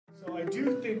I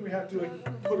do think we have to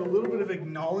put a little bit of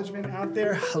acknowledgement out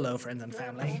there. Hello, friends and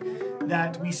family.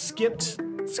 That we skipped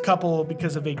a couple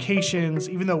because of vacations,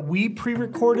 even though we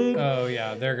pre-recorded. Oh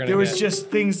yeah, there was just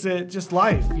things that just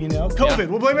life, COVID. Yeah.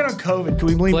 We'll blame it on COVID. Can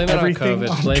we blame everything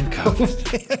on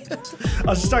COVID? I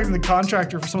was just talking to the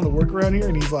contractor for some of the work around here,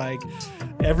 and he's like,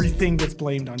 everything gets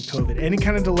blamed on COVID. Any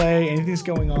kind of delay, anything's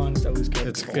going on, it's always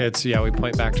COVID. It's we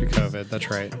point back to COVID.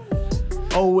 That's right.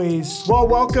 Always. Well,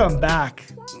 welcome back.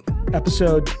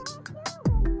 Episode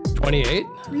 28?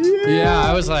 Yeah,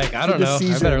 I was like, I don't know.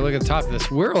 I better look at the top of this.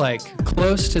 We're like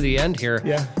close to the end here.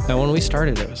 Yeah. And when we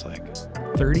started, it was like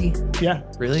 30? Yeah.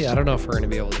 Really? I don't know if we're going to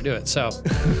be able to do it. So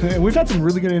we've had some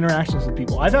really good interactions with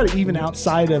people. I've had it even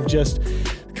outside of just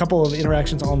a couple of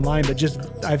interactions online, but just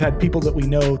I've had people that we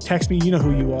know text me, you know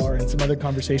who you are, and some other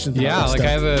conversations. Yeah, like I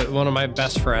have one of my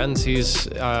best friends. He's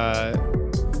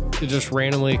just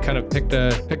randomly kind of picked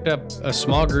up a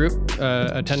small group,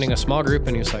 attending a small group,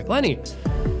 and he was like, Lenny,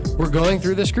 we're going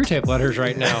through the Screw Tape letters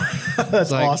right now. That's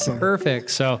like, awesome.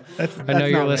 Perfect. So I know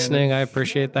you're listening. Random. I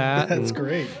appreciate that. That's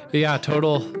great. Yeah,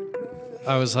 total.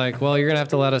 I was like, well, you're going to have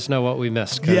to let us know what we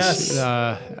missed. Yes.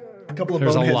 A couple of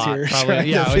boneheads here. Probably.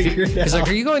 Yeah. He's like,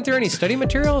 are you going through any study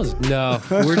materials? No,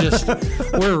 we're just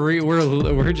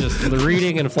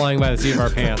reading and flying by the seat of our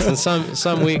pants. And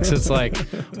some weeks it's like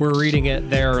we're reading it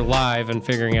there live and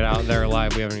figuring it out there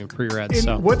live. We haven't even pre-read.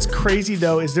 So what's crazy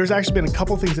though is there's actually been a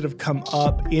couple things that have come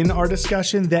up in our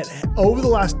discussion that over the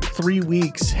last 3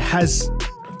 weeks has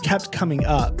kept coming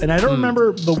up. And I don't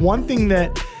remember the one thing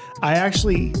that I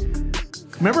actually.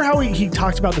 Remember how he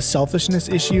talked about the selfishness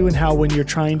issue and how when you're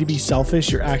trying to be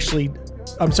selfish, when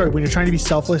you're trying to be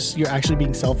selfless, you're actually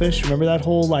being selfish. Remember that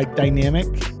whole dynamic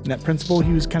and that principle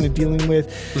he was kind of dealing with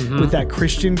that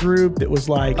Christian group that was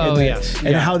like,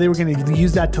 and how they were going to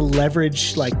use that to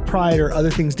leverage pride or other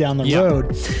things down the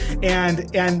road.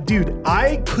 And dude,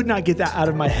 I could not get that out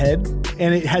of my head.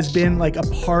 And it has been a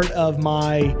part of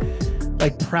my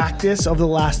practice over the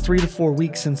last 3 to 4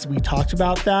 weeks since we talked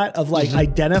about that of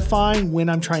identifying when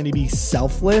I'm trying to be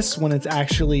selfless, when it's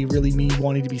actually really me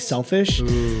wanting to be selfish.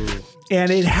 Ooh. And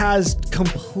it has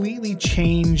completely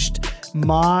changed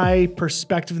my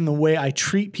perspective in the way I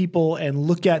treat people and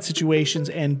look at situations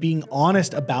and being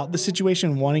honest about the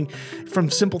situation, wanting from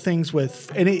simple things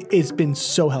and it's been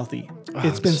so healthy.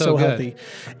 It's been so healthy.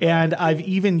 And I've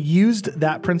even used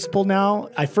that principle now.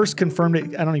 I first confirmed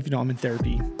it. I don't even know I'm in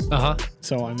therapy.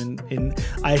 So I'm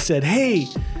I said, hey,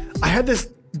 I had this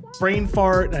brain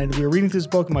fart and we were reading through this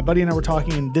book and my buddy and I were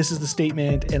talking and this is the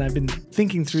statement and I've been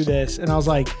thinking through this and I was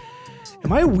like,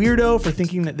 am I a weirdo for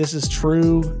thinking that this is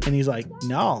true? And he's like,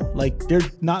 no, there's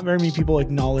not very many people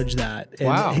acknowledge that. And,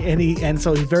 wow. And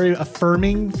so he's very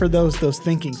affirming for those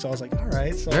thinking. So I was like, all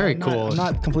right. So very cool. I'm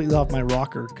not completely off my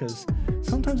rocker because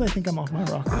sometimes I think I'm off my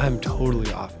rocker. I'm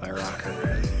totally off my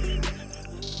rocker.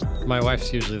 My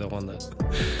wife's usually the one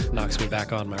that knocks me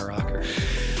back on my rocker.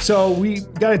 So we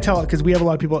got to tell it because we have a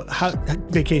lot of people.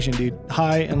 Vacation, dude.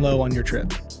 High and low on your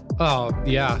trip. Oh,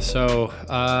 yeah. So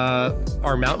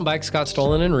our mountain bikes got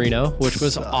stolen in Reno, which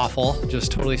was awful.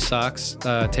 Just totally sucks.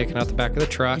 Taken out the back of the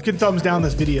truck. You can thumbs down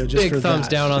this video just Big for thumbs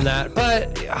down on that.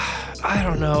 But I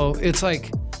don't know. It's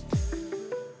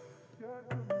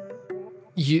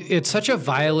it's such a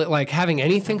violent, having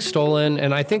anything stolen.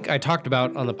 And I think I talked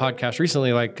about on the podcast recently,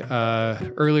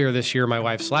 earlier this year, my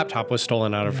wife's laptop was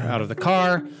stolen out of the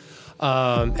car.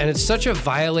 And it's such a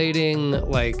violating,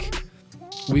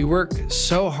 we work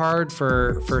so hard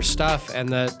for stuff and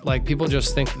that people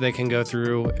just think that they can go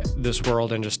through this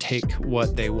world and just take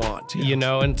what they want,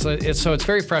 and it's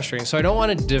very frustrating. So I don't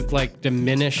want to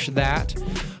diminish that.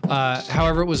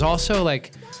 However, it was also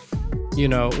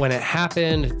when it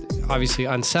happened, obviously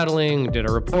unsettling, did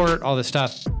a report, all this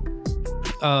stuff.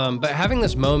 But having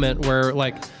this moment where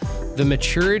the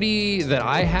maturity that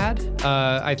I had,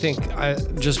 I think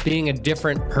just being a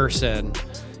different person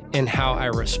in how I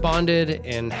responded,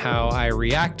 in how I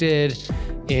reacted,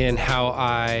 in how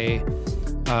I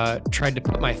tried to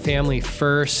put my family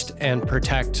first and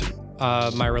protect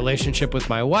my relationship with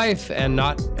my wife and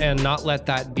not let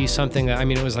that be something that,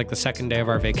 it was the second day of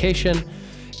our vacation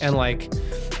and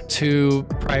to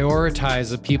prioritize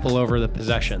the people over the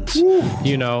possessions,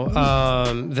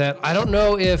 that I don't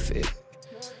know if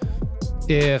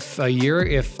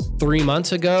 3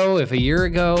 months ago, if a year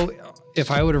ago,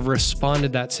 if I would have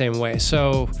responded that same way.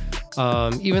 So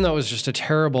even though it was just a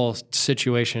terrible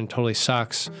situation, totally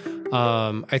sucks.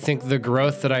 I think the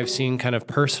growth that I've seen kind of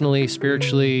personally,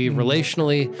 spiritually,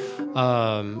 relationally,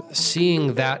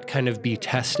 seeing that kind of be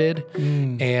tested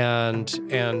and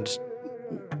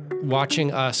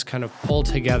watching us kind of pull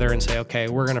together and say, okay,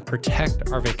 we're going to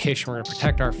protect our vacation. We're going to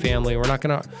protect our family. We're not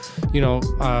going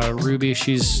to, Ruby,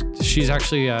 she's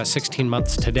actually 16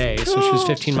 months today. So she was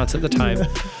 15 months at the time.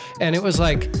 And it was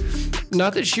like,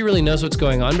 not that she really knows what's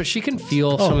going on, but she can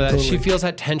feel some of that. Totally. She feels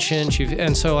that tension.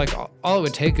 And so like all it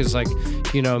would take is like,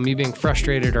 me being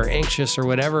frustrated or anxious or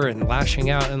whatever and lashing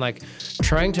out and like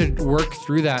trying to work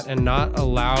through that and not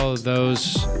allow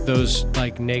those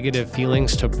like negative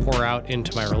feelings to pour out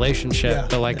into my relationship,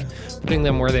 but like putting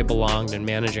them where they belonged and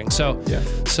managing. So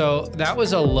that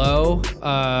was a low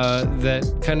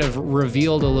that kind of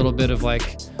revealed a little bit of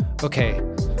like, okay,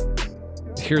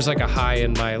 here's like a high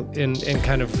in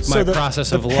kind of my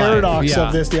process of life. The paradox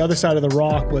of this, the other side of the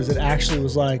rock, was it actually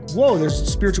was like, whoa, there's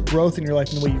spiritual growth in your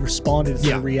life and the way you responded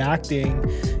instead of reacting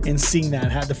and seeing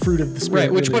that had the fruit of the spirit.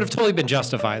 Right, which would have totally been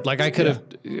justified. Like I could have,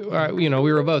 we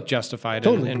were both justified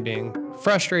in being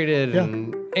frustrated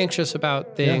and anxious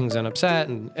about things and upset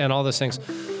and all those things.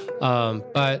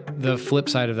 But the flip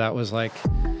side of that was like,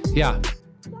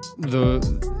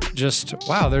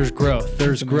 there's growth.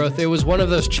 There's growth. It was one of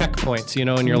those checkpoints,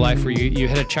 in your life where you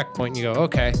hit a checkpoint and you go,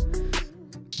 okay,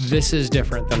 this is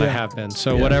different than I have been.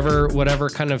 So whatever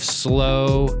kind of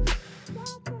slow,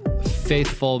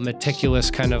 faithful,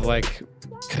 meticulous kind of like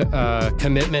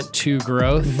commitment to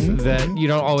growth that you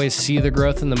don't always see the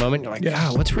growth in the moment. You're like,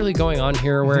 what's really going on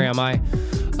here? Where am I?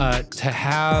 To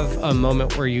have a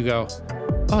moment where you go,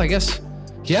 oh, I guess,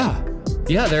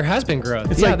 there has been growth.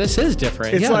 It's this is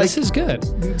different. This is good.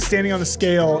 Standing on the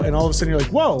scale and all of a sudden you're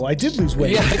like, whoa, I did lose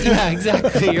weight. Yeah,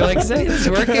 exactly. You're like, is this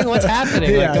working? What's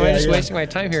happening? Am I just wasting my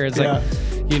time here? It's like,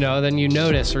 then you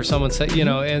notice or someone said,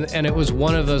 and it was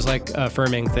one of those like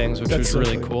affirming things, which was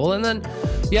really cool. And then,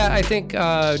 I think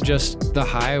just the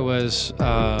high was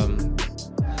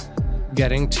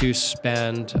getting to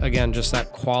spend, again, just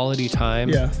that quality time.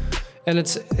 Yeah. And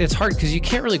it's hard because you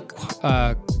can't really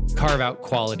carve out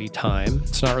quality time.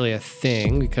 It's not really a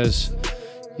thing because,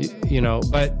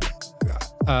 but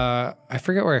I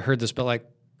forget where I heard this, but like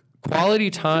quality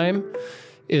time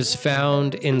is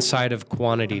found inside of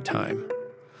quantity time.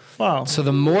 Wow. So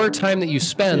the more time that you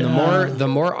spend, the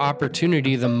more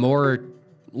opportunity, the more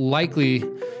likely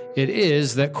it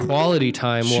is that quality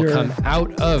time will come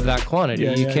out of that quantity.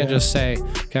 You can't just say,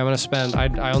 okay, I'm going to spend,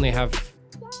 I only have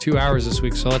 2 hours this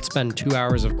week, so let's spend 2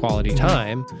 hours of quality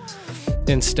time.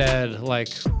 Instead, like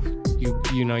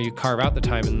you carve out the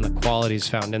time and the quality is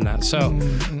found in that. So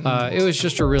it was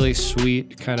just a really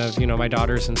sweet kind of, my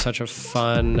daughter's in such a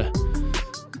fun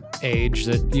age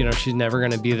that, she's never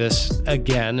going to be this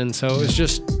again. And so it was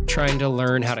just trying to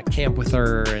learn how to camp with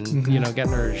her and,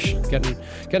 getting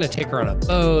to take her on a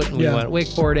boat. And we went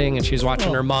wakeboarding and she's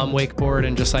watching her mom wakeboard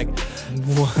and just like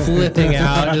flipping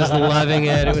out, just loving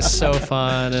it. It was so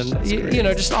fun. And,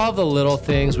 just all the little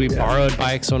things. We borrowed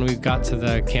bikes when we got to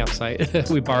the campsite.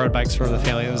 We borrowed bikes from the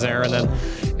family that was there.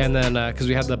 And then, cause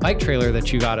we had the bike trailer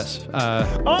that you got us.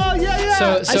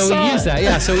 So we used that.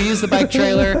 Yeah. So we used the bike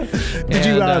trailer.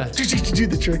 Did you do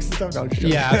the tricks and stuff? No,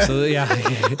 absolutely. Yeah.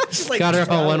 Got her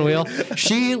up on one wheel.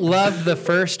 She loved the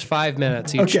first 5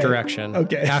 minutes each direction.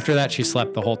 Okay. After that, she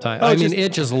slept the whole time.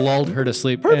 It just lulled her to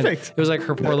sleep. Perfect. And it was like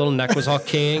her poor little neck was all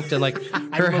kinked and like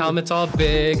her helmet's all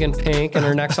big and pink and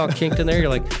her neck's all kinked in there. You're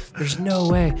like, there's no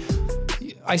way.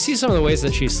 I see some of the ways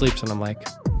that she sleeps and I'm like,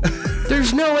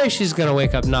 there's no way she's going to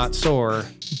wake up not sore.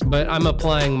 But I'm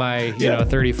applying my,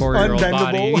 34-year-old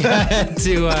body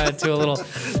to a little.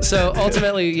 So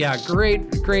ultimately,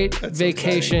 great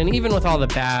vacation. Exciting. Even with all the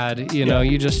bad,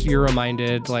 you're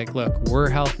reminded like, look, we're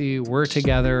healthy, we're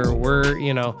together, we're,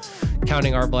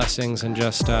 counting our blessings and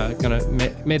just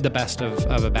made the best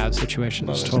of a bad situation.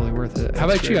 It's totally worth it. How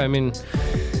about you? I mean,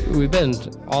 we've been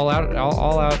all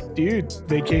out. Dude,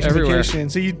 vacation.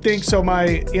 So you'd think, so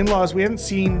my in-laws, we haven't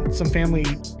seen some family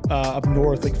up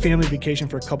north, like family vacation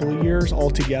for a couple of years all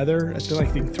together. It's been like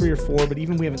I think 3 or 4, but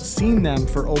even we haven't seen them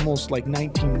for almost like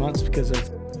 19 months because of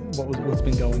what's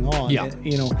been going on. Yeah.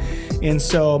 And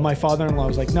so my father-in-law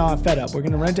was like, no, I'm fed up. We're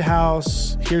going to rent a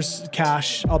house. Here's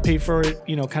cash. I'll pay for it,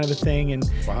 kind of a thing. And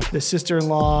the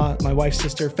sister-in-law, my wife's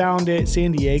sister, found it,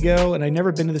 San Diego. And I'd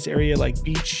never been to this area, like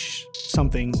beach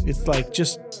something. It's like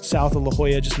just south of La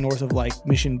Jolla, just north of like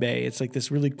Mission Bay. It's like this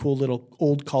really cool little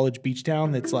old college beach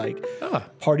town that's like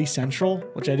Party Central,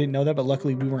 which I didn't know that, but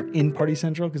luckily we weren't in Party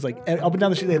Central because like up and down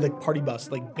the street, they had like party bus,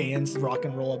 like bands rock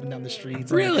and roll up and down the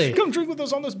streets. Really? Like, come drink with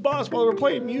us on this bus while we're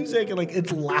playing music, and like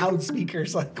it's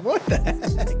loudspeakers. Like what the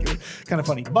heck? Kind of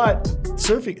funny, but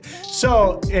surfing.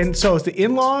 So it's the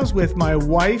in-laws with my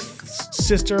wife's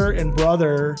sister and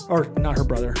brother, or not her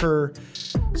brother, her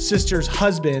sister's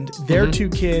husband, their 2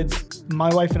 kids,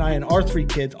 my wife and I, and our 3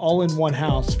 kids, all in one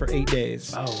house for 8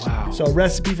 days. Oh, wow. So a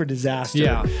recipe for disaster.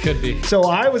 Yeah, could be. So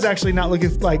I was actually not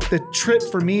looking, like, the trip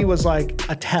for me was like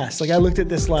a test. Like, I looked at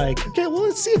this like, okay, well,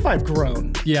 let's see if I've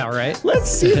grown. Yeah, right. Let's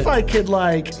see if I could,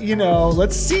 like,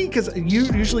 let's see, because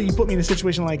usually you put me in a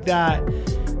situation like that,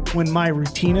 when my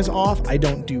routine is off, I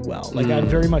don't do well. Like, I'm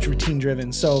very much routine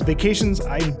driven. So vacations,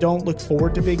 I don't look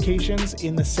forward to vacations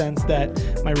in the sense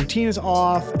that my routine is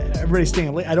off, everybody's staying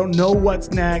up late, I don't know what's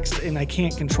next, and I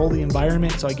can't control the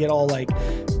environment, so I get all like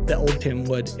the old Tim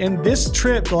would. And this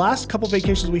trip, the last couple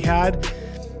vacations we had,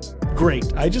 great.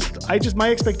 My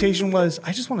expectation was,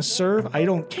 I just want to serve. I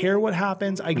don't care what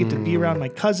happens. I get to be around my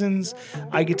cousins.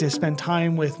 I get to spend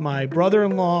time with my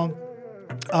brother-in-law.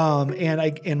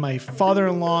 And my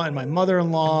father-in-law and my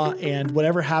mother-in-law, and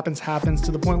whatever happens,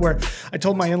 to the point where I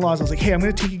told my in-laws, I was like, hey, I'm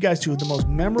going to take you guys to the most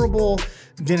memorable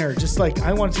dinner. Just like,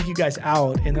 I want to take you guys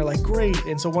out. And they're like, great.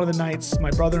 And so one of the nights,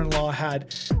 my brother-in-law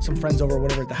had some friends over or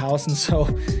whatever at the house. And so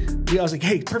I was like,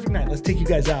 hey, perfect night. Let's take you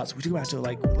guys out. So we took them out to,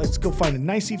 like, let's go find a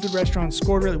nice seafood restaurant,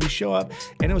 scored really. We show up,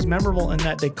 and it was memorable in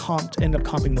that they ended up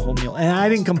comping the whole meal. And I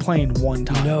didn't complain one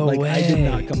time. No way. I did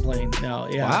not complain. No.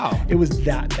 Yeah. Wow. It was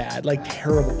that bad. Like,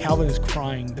 terrible. Calvin is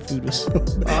crying. The food was so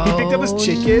bad. He picked up his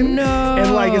chicken,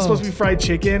 and like, it's supposed to be fried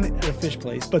chicken at a fish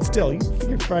place, but still, you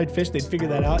figure fried fish, they'd figure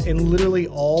that out. And literally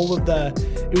all of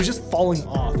it was just falling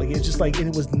off. Like, it's just like, and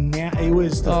it was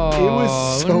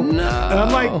so. No. And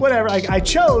I'm like, whatever. I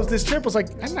chose this trip. Was like,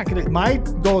 I'm not gonna. My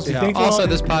goal is to be thankful. Also,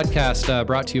 this podcast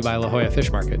brought to you by La Jolla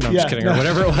Fish Market. No, I'm just kidding, or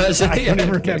whatever it was. I don't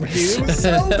even remember. Dude, it was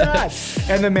so bad.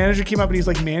 And the manager came up and he's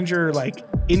like, manager, like,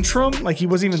 interim, like, he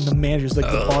wasn't even the manager, he's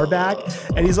like the bar back,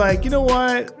 and he's like, you know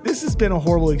what, this has been a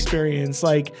horrible experience.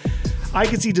 Like, I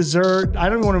could see dessert. I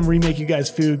don't want to remake you guys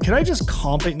food. Can I just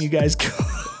comp it and you guys go?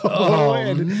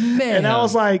 Man. And I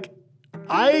was like,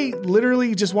 I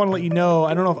literally just want to let you know,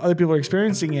 I don't know if other people are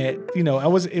experiencing it. It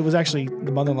was actually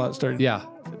the mother-in-law that started. Yeah.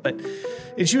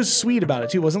 And she was sweet about it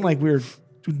too. It wasn't like we were,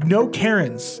 no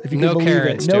Karens, if you can believe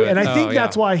Karens it. to it. And I think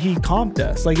that's why he comped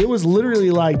us. Like, it was literally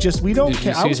like, just, we don't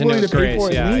care. I was willing to pay for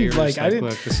it and leave. Like, I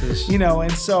didn't,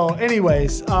 and so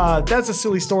anyways, that's a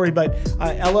silly story, but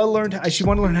Ella she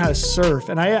wanted to learn how to surf.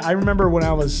 And I remember when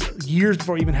I was, years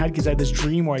before I even had kids, I had this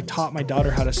dream where I taught my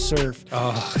daughter how to surf.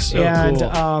 Oh, so cool.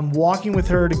 And walking with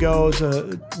her to go,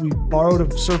 we borrowed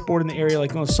a surfboard in the area,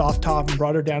 like on a soft top, and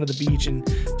brought her down to the beach and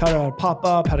taught her how to pop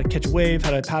up, how to catch a wave,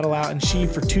 how to paddle out. And she,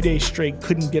 for 2 days straight,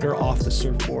 couldn't get her off the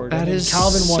surfboard. That is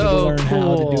Calvin wanted to learn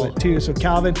cool. how to do it too. So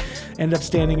Calvin ended up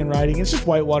standing and riding. It's just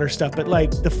whitewater stuff. But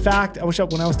like, the fact, I wish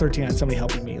when I was 13, I had somebody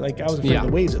helping me. Like, I was afraid of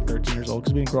the waves at 13 years old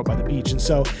because we didn't grow up by the beach. And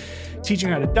so teaching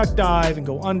her how to duck dive and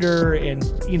go under, and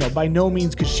by no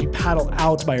means could she paddle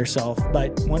out by herself.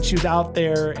 But once she was out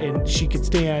there and she could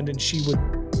stand, and she would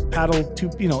paddle to,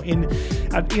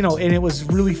 and it was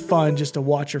really fun just to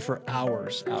watch her for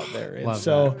hours out there.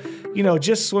 And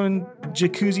just swimming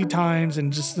jacuzzi times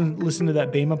and just listen to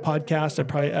that Bema podcast.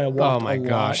 I walked a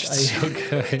gosh, lot. So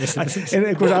good. And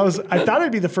of course I thought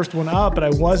I'd be the first one up, but I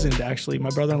wasn't actually. My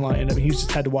brother-in-law ended up, he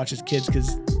just had to watch his kids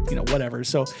because, whatever.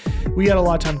 So we had a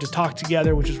lot of time to talk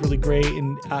together, which was really great.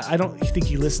 And I don't think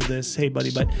he listened to this, hey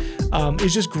buddy, but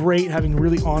it's just great having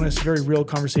really honest, very real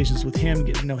conversations with him,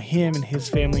 getting to know him and his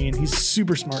family. And he's a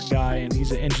super smart guy, and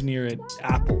he's an engineer at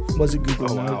Apple. Was it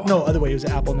Google? No, other way. He was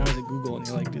at Apple, now he's at Google, and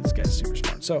you're like, dude, this guy's super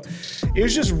smart. So it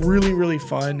was just really, really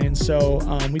fun. And so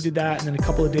we did that, and then a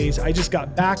couple of days. I just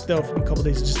got back though from a couple of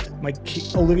days. Just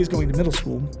Olivia's going to middle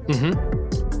school.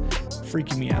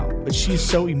 Freaking me out, but she's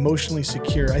so emotionally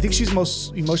secure. I think she's the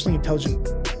most emotionally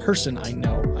intelligent person I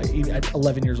know at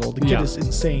 11 years old. The kid is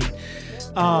insane.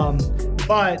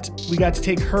 But we got to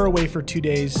take her away for 2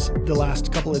 days, the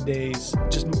last couple of days.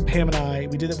 Just Pam and I,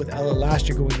 we did it with Ella last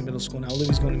year going to middle school. Now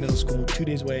Olivia's going to middle school 2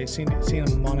 days away,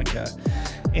 Santa Monica,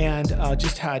 and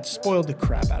just had spoiled the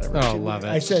crap out of her. Oh, love it.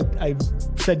 I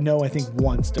said no, I think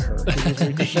once to her. It was a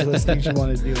ridiculous thing she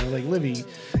wanted to do. I'm like, Livy,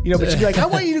 but she'd be like, I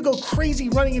want you to go crazy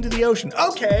running into the ocean.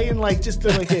 Okay. And like, just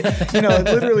like,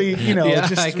 literally,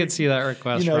 just, I could see that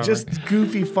request. Just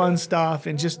goofy, fun stuff,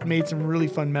 and just made some really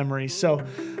fun memories. So,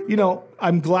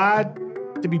 I'm glad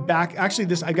to be back.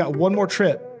 Actually, I got one more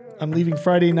trip. I'm leaving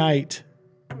Friday night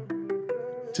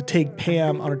to take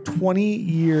Pam on our 20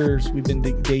 years we've been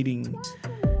dating.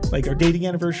 Like, our dating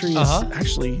anniversary is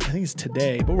actually, I think it's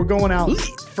today, but we're going out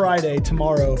Friday,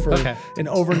 tomorrow, for an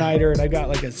overnighter. And I got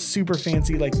like a super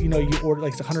fancy, like, you order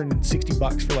like it's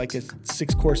 $160 for like a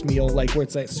 6-course meal, like where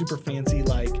it's like super fancy,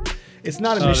 like, it's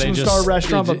not a Michelin star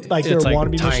restaurant, but like they're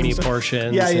wannabe tiny Michelin star.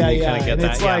 portions. Yeah. And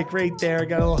it's yeah. like right there,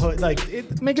 got a little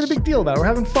making a big deal about it. We're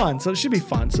having fun, so it should be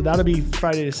fun. So that'll be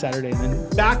Friday to Saturday,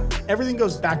 and then everything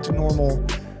goes back to normal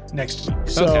next week.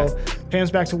 So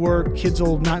Pam's back to work. Kids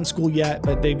will not in school yet,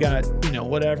 but they've got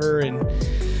whatever and.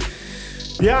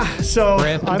 Yeah, so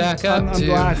I'm glad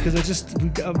because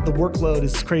the workload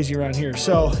is crazy around here.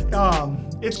 So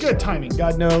it's good timing.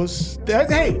 God knows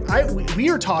that. Hey, we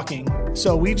are talking,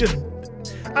 so we just.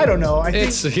 I don't know. I think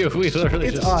it's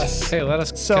us. Hey, let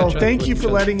us. So thank you for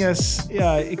letting us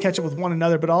catch up with one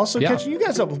another, but also catching you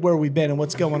guys up with where we've been and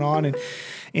what's going on,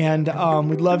 and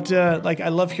we'd love to. I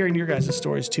love hearing your guys'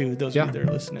 stories too. Those of you that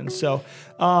are listening. So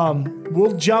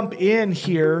we'll jump in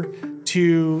here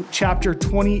to chapter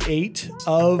 28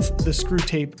 of the Screw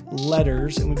Tape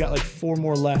Letters, and we've got 4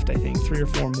 more left. I think 3 or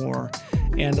 4 more.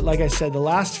 And like I said, the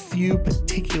last few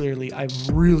particularly, I've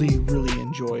really, really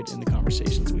enjoyed in the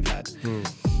conversations we've had.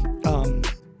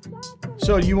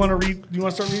 So you want to read? You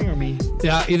want to start reading or me?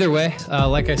 Yeah, either way.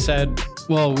 Like I said,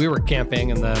 we were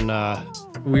camping and then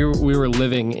we were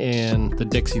living in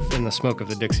the smoke of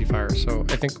the Dixie fire. So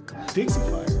I think Dixie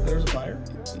fire. There's a fire.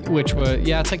 Which was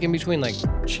it's in between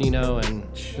Chino and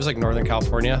it was Northern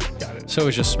California. Got it. So it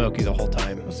was just smoky the whole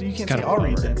time. So you can't say I'll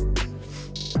read then.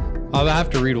 I'll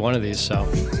have to read one of these, so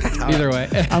either way.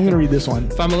 I'm going to read this one.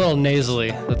 If I'm a little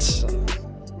nasally, that's...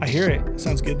 I hear it. It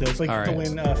sounds good, though. It's right.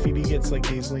 When Phoebe gets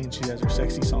nasally and she has her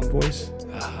sexy song voice.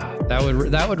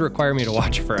 That would require me to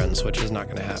watch Friends, which is not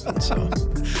going to happen, so...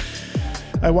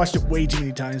 I watched it way too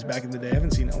many times back in the day. I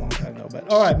haven't seen it in a long time, though.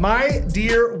 But all right, My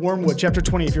Dear Wormwood, chapter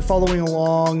 20. If you're following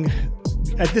along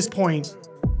at this point,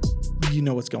 you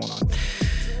know what's going on.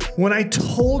 When I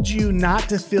told you not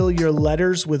to fill your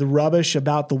letters with rubbish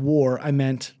about the war, I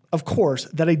meant, of course,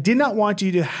 that I did not want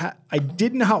you to. I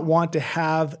did not want to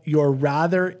have your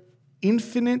rather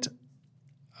infantile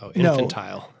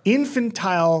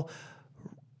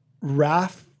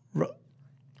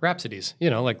Rhapsodies,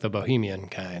 like the Bohemian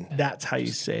kind. That's how you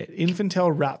say it.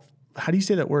 Infantile rap. How do you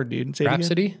say that word, dude? Say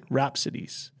Rhapsody? It again.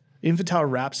 Rhapsodies. Infantile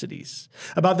rhapsodies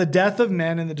about the death of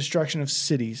men and the destruction of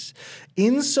cities.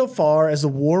 Insofar as the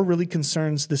war really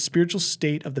concerns the spiritual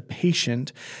state of the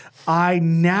patient, I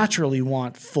naturally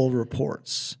want full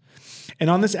reports. And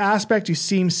on this aspect, you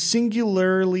seem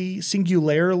singularly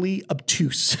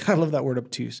obtuse. I love that word,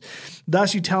 obtuse.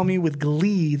 Thus, you tell me with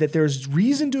glee that there's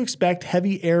reason to expect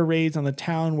heavy air raids on the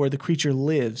town where the creature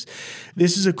lives.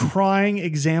 This is a crying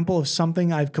example of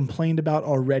something I've complained about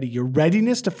already. Your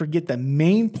readiness to forget the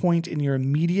main point in your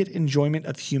immediate enjoyment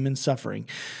of human suffering.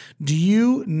 Do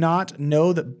you not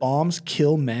know that bombs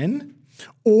kill men?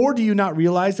 Or do you not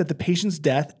realize that the patient's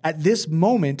death at this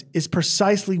moment is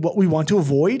precisely what we want to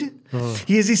avoid?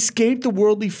 He has escaped the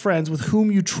worldly friends with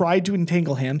whom you tried to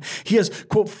entangle him. He has,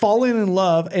 quote, fallen in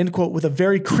love, end quote, with a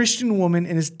very Christian woman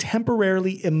and is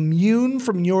temporarily immune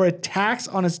from your attacks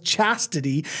on his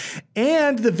chastity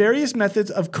and the various methods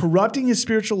of corrupting his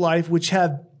spiritual life which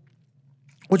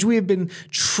we have been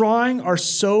trying are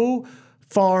so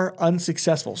far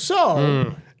unsuccessful.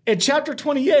 So... In chapter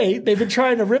 28, they've been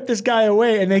trying to rip this guy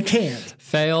away, and they can't.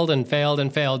 Failed and failed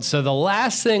and failed. So the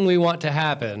last thing we want to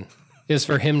happen is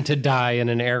for him to die in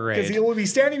an air raid. Because he will be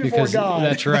standing before God.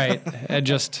 That's right. And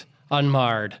just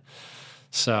unmarred.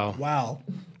 So. Wow.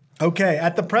 Okay.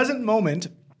 At the present moment,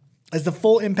 as the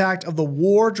full impact of the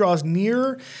war draws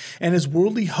nearer and his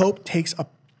worldly hope takes a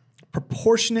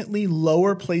proportionately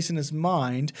lower place in his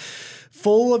mind,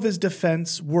 full of his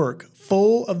defense work,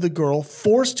 full of the girl,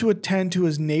 forced to attend to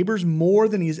his neighbors more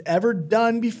than he's ever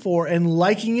done before and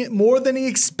liking it more than he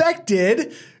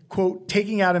expected, quote,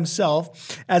 taking out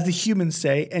himself, as the humans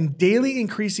say, and daily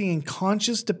increasing in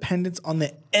conscious dependence on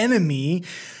the enemy,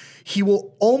 he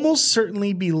will almost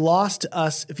certainly be lost to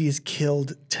us if he is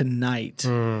killed tonight.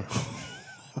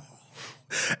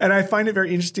 And I find it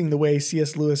very interesting the way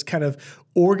C.S. Lewis kind of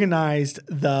organized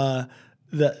the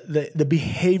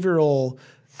behavioral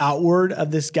outward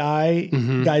of this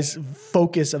guy's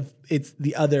focus of it's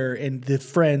the other and the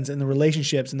friends and the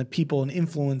relationships and the people and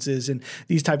influences and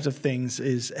these types of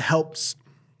things helps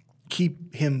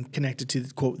keep him connected to,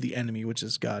 quote, the enemy, which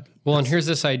is God. Well, and here's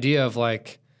this idea of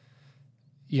the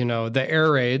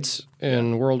air raids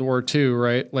in World War II,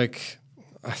 right?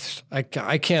 I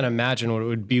can't imagine what it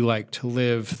would be like to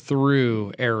live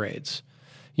through air raids,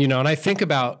 and I think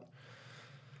about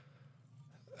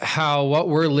how what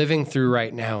we're living through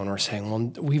right now, and we're saying,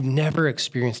 well, we've never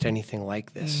experienced anything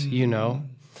like this,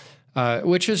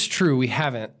 which is true. We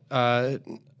haven't,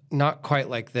 not quite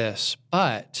like this,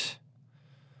 but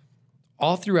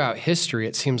all throughout history,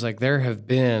 it seems like there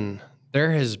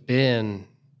has been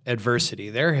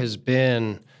adversity. There has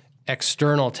been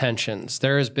external tensions.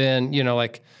 There has been,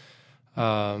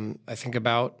 I think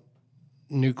about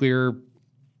nuclear,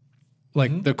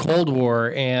 the Cold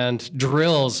War, and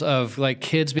drills of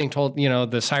kids being told,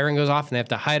 the siren goes off and they have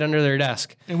to hide under their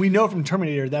desk. And we know from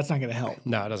Terminator that's not going to help.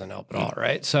 No, it doesn't help at all,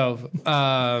 right? So,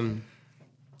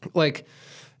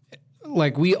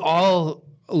 we all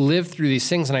live through these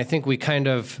things, and I think we kind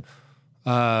of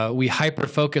we hyper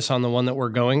focus on the one that we're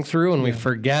going through, and we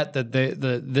forget that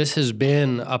this has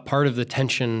been a part of the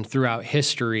tension throughout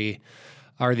history.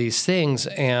 Are these things,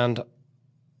 and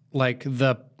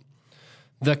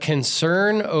the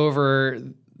concern over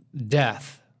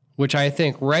death, which I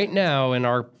think right now in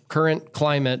our current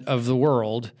climate of the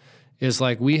world is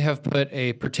we have put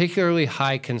a particularly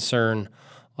high concern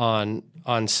on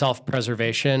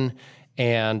self-preservation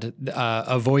and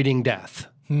avoiding death,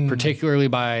 particularly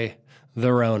by the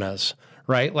Ronas,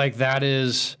 right? That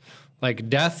is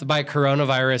death by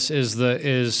coronavirus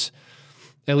is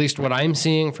at least what I'm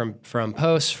seeing from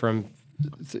posts, from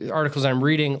articles I'm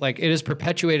reading, it is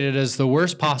perpetuated as the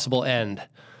worst possible end,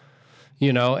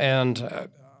 and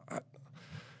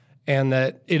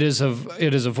that it is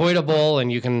avoidable,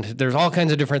 and there's all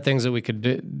kinds of different things that we could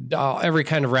do, every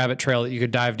kind of rabbit trail that you could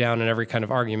dive down, and every kind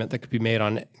of argument that could be made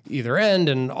on either end,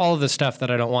 and all of the stuff that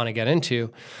I don't want to get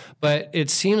into. But it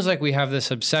seems like we have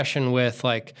this obsession with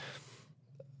I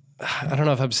don't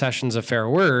know if obsession's a fair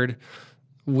word.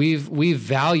 We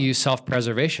value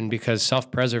self-preservation because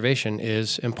self-preservation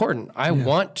is important. I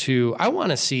want to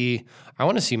see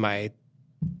my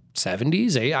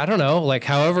 70s, I don't know,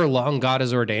 however long God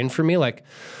has ordained for me.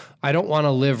 I don't want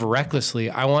to live recklessly.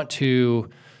 I want to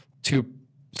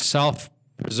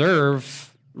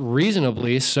self-preserve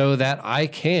reasonably so that I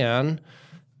can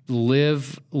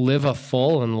live a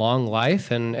full and long life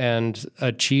and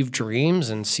achieve dreams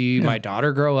and see my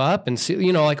daughter grow up and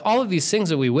see, all of these things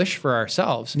that we wish for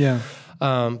ourselves. Yeah.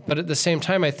 But at the same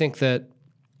time, I think that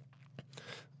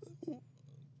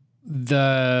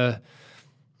the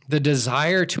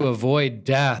desire to avoid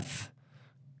death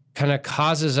kind of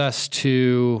causes us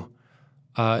to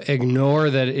ignore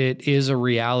that it is a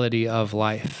reality of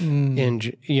life.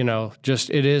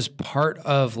 It is part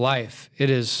of life. It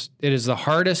is the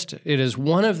hardest. It is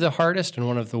one of the hardest and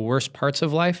one of the worst parts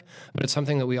of life, but it's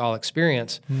something that we all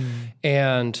experience.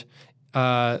 And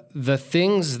the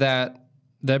things that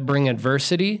bring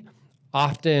adversity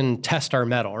often test our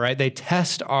mettle, right? They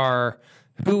test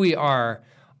who we are,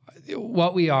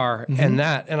 what we are, and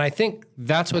that. And I think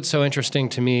that's what's so interesting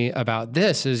to me about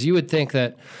this is you would think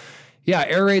that,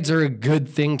 air raids are a good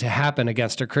thing to happen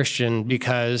against a Christian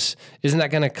because isn't that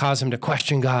going to cause him to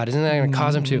question God? Isn't that going to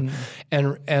cause him to?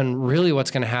 And really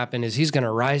what's going to happen is he's going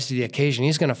to rise to the occasion.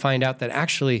 He's going to find out that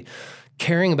actually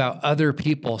caring about other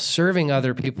people, serving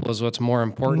other people is what's more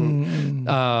important.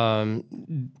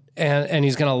 And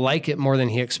he's going to like it more than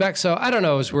he expects. So I don't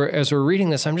know, as we're reading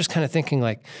this, I'm just kind of thinking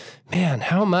man,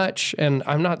 how much, and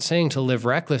I'm not saying to live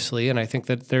recklessly. And I think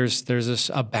that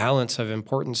there's a balance of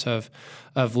importance of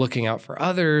looking out for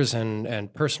others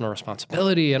and personal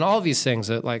responsibility and all these things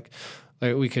that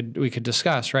we could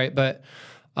discuss. Right. But,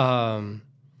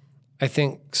 I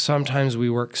think sometimes we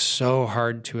work so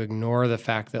hard to ignore the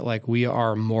fact that we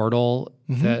are mortal,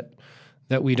 that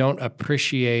we don't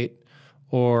appreciate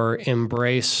or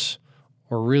embrace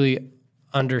or really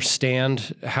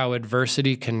understand how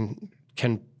adversity can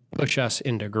push us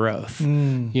into growth,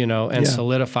 and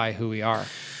solidify who we are.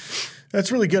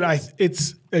 That's really good.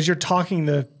 It's as you're talking,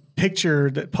 the picture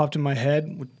that popped in my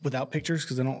head without pictures,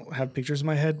 because I don't have pictures in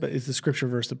my head, but it's the scripture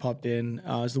verse that popped in.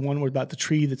 Is the one about the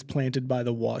tree that's planted by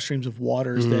the streams of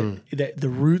waters, that the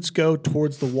roots go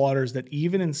towards the waters, that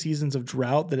even in seasons of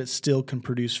drought, that it still can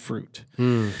produce fruit.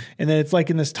 And then it's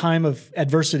in this time of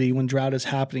adversity when drought is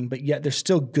happening, but yet there's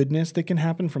still goodness that can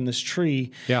happen from this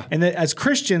tree. Yeah. And that as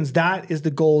Christians, that is the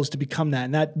goal, is to become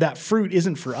that. And that fruit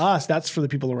isn't for us, that's for the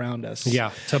people around us.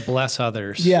 Yeah. To bless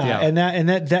others. Yeah. And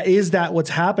that is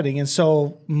what's happening. And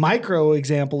so micro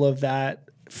example of that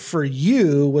for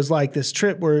you was this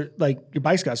trip where your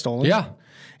bikes got stolen. Yeah.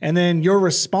 And then your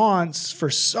response, for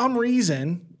some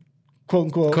reason, quote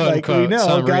unquote,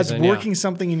 God's working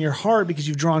something in your heart because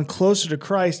you've drawn closer to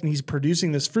Christ and he's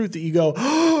producing this fruit that you go,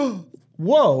 oh,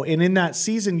 whoa. And in that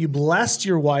season, you blessed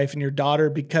your wife and your daughter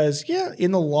because,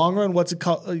 in the long run,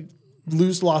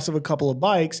 loss of a couple of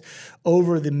bikes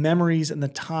over the memories and the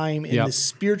time and the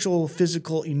spiritual,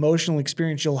 physical, emotional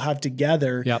experience you'll have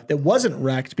together that wasn't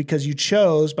wrecked because you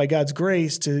chose by God's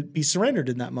grace to be surrendered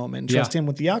in that moment and trust him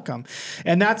with the outcome.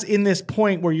 And that's in this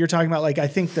point where you're talking about I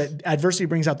think that adversity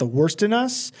brings out the worst in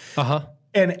us.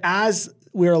 And as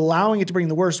we're allowing it to bring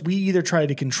the worst, we either try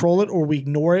to control it or we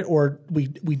ignore it or we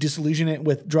disillusion it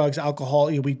with drugs, alcohol.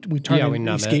 We try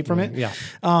to escape from it. Yeah.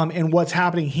 And what's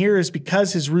happening here is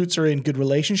because his roots are in good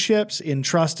relationships, in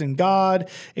trust in God,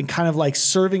 and kind of like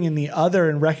serving in the other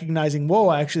and recognizing,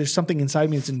 whoa, actually there's something inside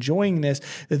me that's enjoying this.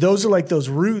 That those are like those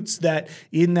roots that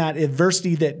in that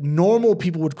adversity that normal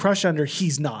people would crush under,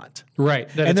 he's not. Right.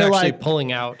 That And it's they're actually like-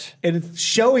 pulling out. And it's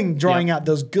showing, drawing out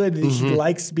those good that he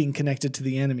likes being connected to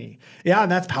the enemy. Yeah,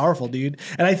 and that's powerful, dude.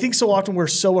 And I think so often we're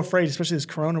so afraid, especially this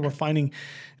corona, we're finding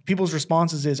people's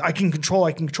responses is, I can control.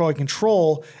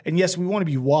 And yes, we want to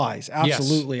be wise.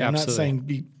 Absolutely. Yes, I'm not absolutely. saying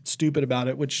be stupid about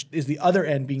it, which is the other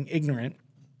end, being ignorant,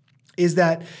 is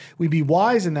that we be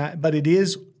wise in that, but it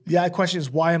is, the question is,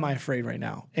 why am I afraid right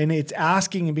now? And it's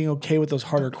asking and being okay with those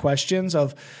harder questions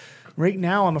of, right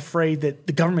now I'm afraid that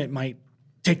the government might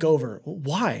take over.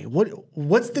 Why?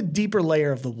 What's the deeper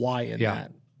layer of the why in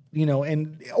that?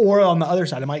 And or on the other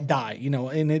side, I might die.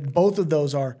 And both of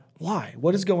those are why.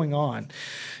 What is going on?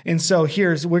 And so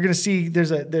we're going to see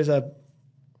there's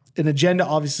an agenda,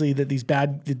 obviously, that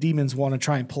the demons want to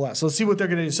try and pull out. So let's see what they're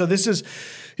going to do. So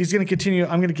he's going to continue.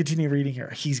 I'm going to continue reading here.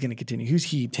 He's going to continue. Who's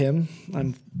he? Tim?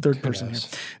 I'm third person here.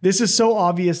 This is so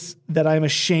obvious that I'm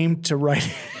ashamed to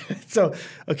write. So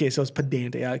it's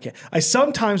pedantic. Okay. I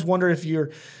sometimes wonder if you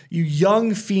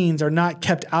young fiends are not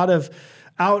kept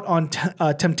out on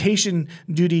temptation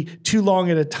duty too long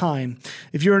at a time.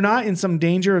 If you are not in some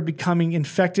danger of becoming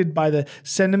infected by the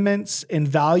sentiments and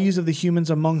values of the humans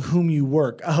among whom you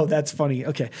work. Oh, that's funny.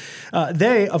 Okay.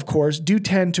 They, of course, do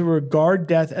tend to regard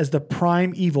death as the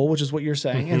prime evil, which is what you're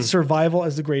saying, and survival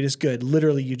as the greatest good.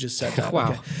 Literally, you just said that.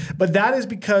 Wow. Okay. But that is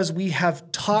because we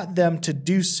have taught them to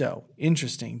do so.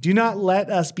 Interesting. Do not let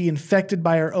us be infected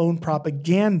by our own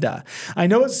propaganda. I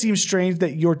know it seems strange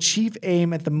that your chief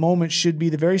aim at the moment should be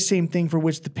the very same thing for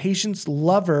which the patient's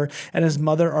lover and his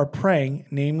mother are praying,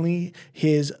 namely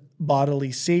his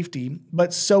bodily safety.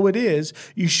 But so it is.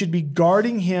 You should be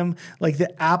guarding him like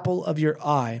the apple of your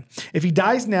eye. If he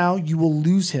dies now, you will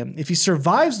lose him. If he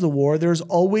survives the war, there's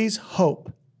always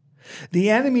hope.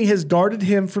 The enemy has guarded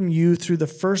him from you through the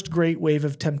first great wave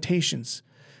of temptations.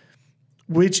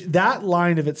 Which that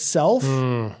line of itself,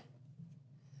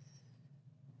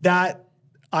 that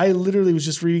I literally was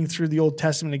just reading through the Old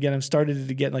Testament again. I've started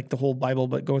it again, like the whole Bible,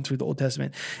 but going through the Old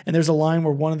Testament. And there's a line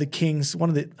where one of the kings,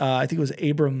 I think it was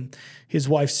Abram, his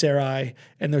wife Sarai,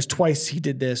 and there's twice he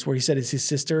did this where he said it's his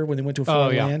sister when they went to a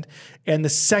foreign land. And the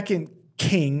second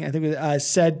king, I think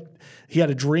said, he had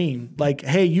a dream like,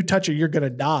 hey, you touch her, you're going to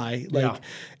die.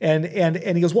 And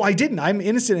he goes, well, I didn't, I'm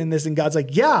innocent in this. And God's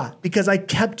like, yeah, because I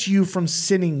kept you from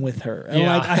sinning with her. And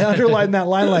I underlined that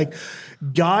line, like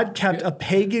God kept a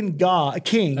pagan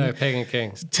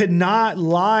king to not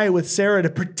lie with Sarah, to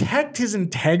protect his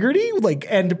integrity,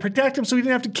 and to protect him so he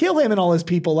didn't have to kill him and all his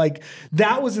people. Like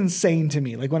that was insane to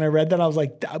me. Like when I read that, I was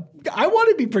like, I want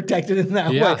to be protected in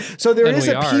that way. So there is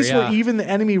a piece where even the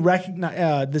enemy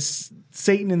recognize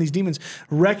Satan and these demons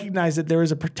recognize that there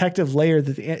is a protective layer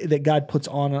that God puts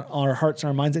on our hearts and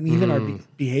our minds and even our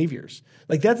behaviors.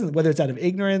 Like that's whether it's out of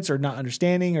ignorance or not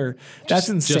understanding or that's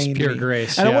insane. Just pure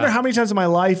grace. And I wonder how many times in my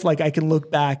life, like I can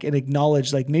look back and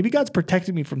acknowledge, like maybe God's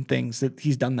protected me from things that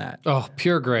He's done that. Oh,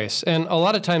 pure grace. And a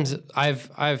lot of times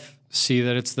I've see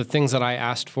that it's the things that I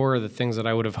asked for, or the things that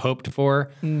I would have hoped for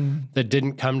that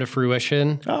didn't come to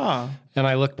fruition. And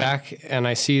I look back and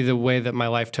I see the way that my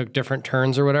life took different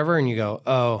turns or whatever. And you go,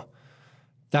 oh,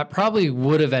 that probably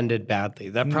would have ended badly.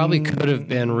 That probably could have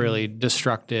been really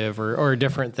destructive or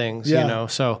different things,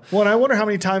 so. Well, and I wonder how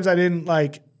many times I didn't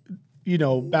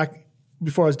back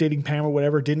before I was dating Pam or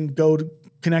whatever, didn't go to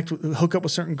hook up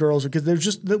with certain girls because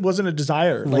there wasn't a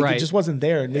desire. Like it just wasn't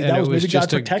there. And that was maybe just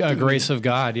God protecting a grace of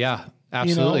God. Yeah,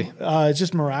 absolutely. It's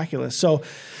just miraculous. So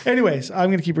anyways, I'm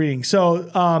going to keep reading. So,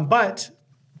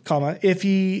 if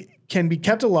he can be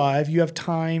kept alive, you have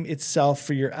time itself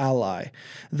for your ally.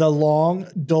 The long,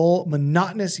 dull,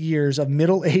 monotonous years of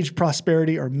middle-aged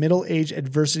prosperity or middle-aged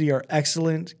adversity are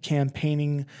excellent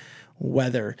campaigning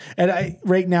weather. And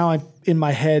right now I'm in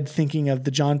my head thinking of the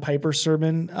John Piper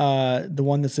sermon, the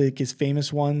one that's like his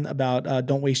famous one about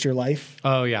don't waste your life.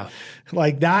 Oh yeah.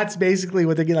 Like that's basically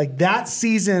what they get. Like that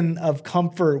season of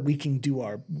comfort, we can do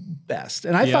our best.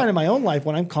 And I find in my own life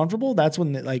when I'm comfortable, that's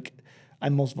when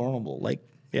I'm most vulnerable.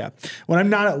 When I'm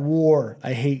not at war,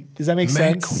 I hate. Does that make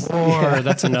sense? War. Yeah.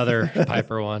 That's another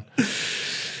Piper one.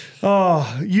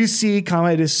 Oh, you see,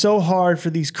 it is so hard for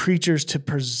these creatures to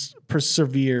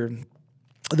persevere.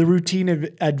 The routine of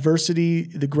adversity,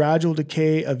 the gradual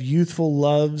decay of youthful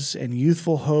loves and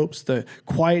youthful hopes, the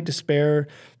quiet despair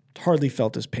hardly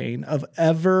felt his pain, of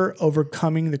ever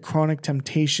overcoming the chronic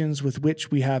temptations with which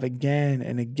we have again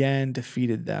and again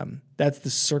defeated them. That's the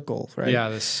circle, right? Yeah,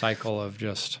 this cycle of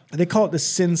just... They call it the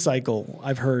sin cycle,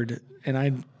 I've heard.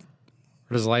 And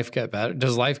does life get better?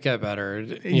 Does life get better?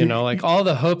 You know, like all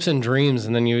the hopes and dreams,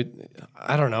 and then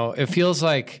I don't know. It feels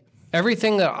like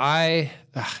everything that I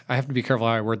have to be careful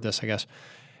how I word this, I guess.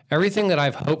 Everything that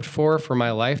I've hoped for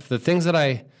my life, the things that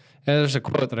and there's a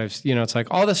quote that it's like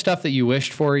all the stuff that you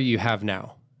wished for, you have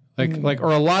now. Like,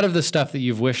 or a lot of the stuff that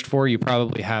you've wished for, you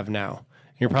probably have now.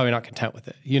 And you're probably not content with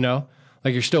it, you know?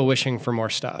 Like you're still wishing for more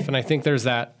stuff. And I think there's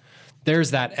that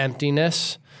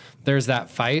emptiness. There's that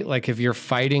fight. Like if you're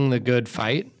fighting the good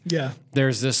fight,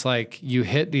 there's this like, you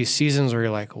hit these seasons where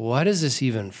you're like, what is this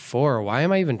even for? Why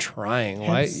am I even trying?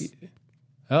 Why?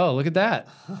 Oh, look at that.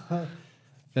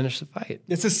 Finish the fight.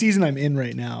 It's the season I'm in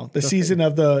right now. The season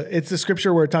of it's the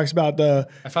scripture where it talks about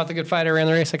I fought the good fight, I ran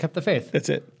the race, I kept the faith. That's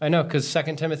it. I know, because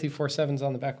 2 Timothy 4:7's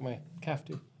on the back of my calf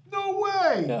too. No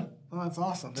way. Yeah. Oh, that's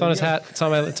awesome. It's on his hat. It's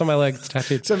on my leg. It's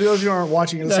tattooed. So for those of you who aren't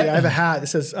watching, you'll see I have a hat that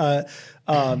says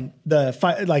the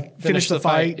fight, like finish the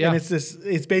fight. Yeah. And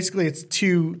it's basically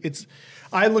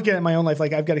I look at it in my own life,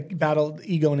 like I've got to battle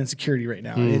ego and insecurity right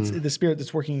now. It's the spirit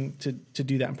that's working to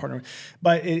do that and partner.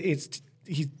 But he's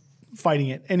fighting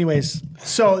it. Anyways,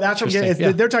 so that's what I'm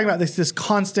getting. They're talking about this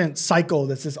constant cycle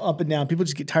that's this up and down. People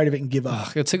just get tired of it and give up.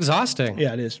 Ugh, it's exhausting.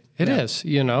 Yeah, it is. It is,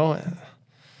 you know.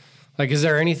 Like, is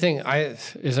there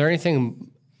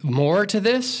anything more to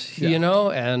this, you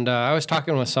know? And I was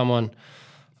talking with someone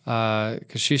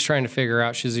because she's trying to figure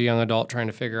out, she's a young adult trying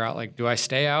to figure out, like, do I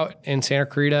stay out in Santa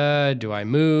Clarita? Do I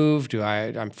move?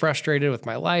 I'm frustrated with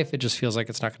my life. It just feels like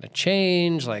it's not going to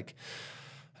change. Like,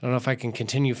 I don't know if I can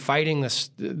continue fighting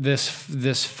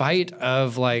this fight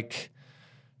of like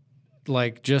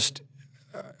just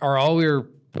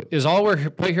is all we're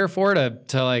put here for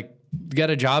to like get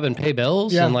a job and pay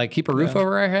bills and like keep a roof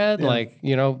over our head, like,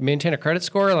 you know, maintain a credit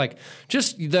score, like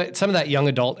just some of that young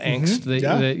adult angst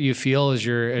that you feel as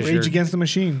Rage Against the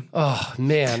Machine. Oh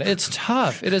man, it's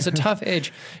tough. It is a tough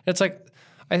age. It's like,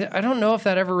 I don't know if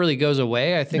that ever really goes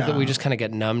away. I think that we just kind of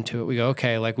get numb to it. We go,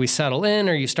 okay, like we settle in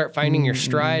or you start finding your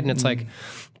stride and it's like,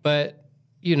 but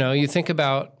you know, you think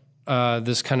about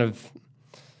this kind of,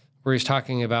 where he's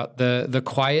talking about the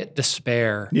quiet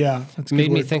despair. Yeah, that's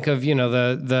made me think of, you know,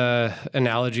 the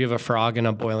analogy of a frog in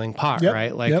a boiling pot,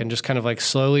 right? Like, and just kind of like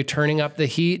slowly turning up the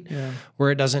heat where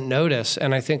it doesn't notice.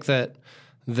 And I think that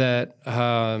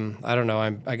I don't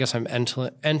know. I guess I'm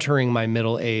entering my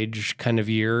middle age kind of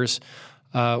years.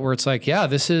 Where it's like,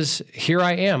 here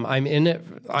I am. I'm in it.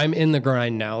 I'm in the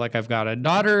grind now. Like I've got a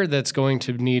daughter that's going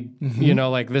to need, you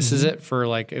know, like this is it for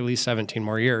like at least 17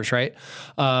 more years, right?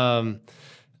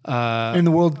 In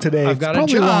the world today, I've got a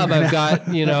job. I've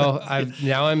got, you know,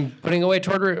 I'm putting away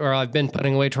I've been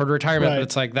putting away toward retirement. But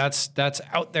it's like that's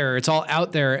out there. It's all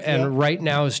out there, and right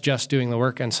now is just doing the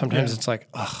work. And sometimes it's like,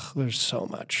 there's so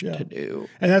much to do.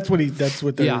 And that's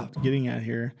what they're getting at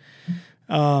here.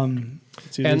 And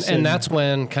that's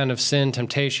when kind of sin,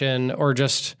 temptation, or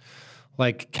just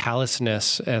like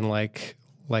callousness and like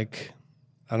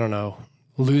I don't know,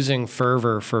 losing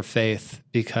fervor for faith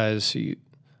because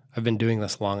I've been doing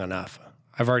this long enough.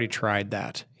 I've already tried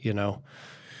that, you know,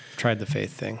 tried the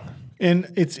faith thing.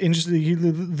 And it's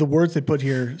interesting, the words they put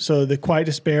here. So the quiet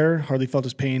despair hardly felt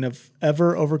his pain of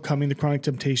ever overcoming the chronic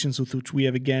temptations with which we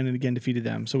have again and again defeated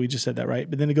them. So we just said that, right?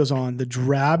 But then it goes on, the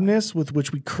drabness with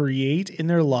which we create in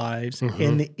their lives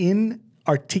and the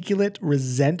inarticulate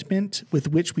resentment with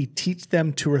which we teach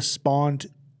them to respond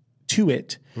to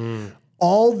it.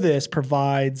 All this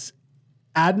provides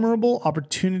admirable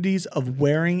opportunities of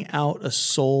wearing out a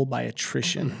soul by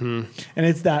attrition. And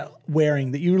it's that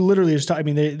wearing that you literally just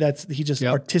he just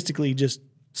artistically just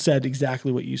said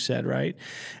exactly what you said, right?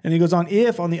 And he goes on,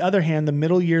 if on the other hand, the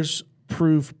middle years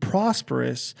prove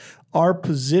prosperous, our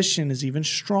position is even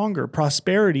stronger.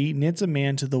 Prosperity knits a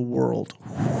man to the world.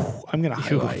 I'm going to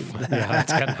highlight that. Yeah,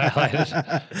 that's getting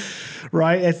highlighted.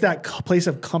 Right? It's that place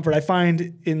of comfort. I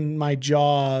find in my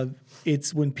job,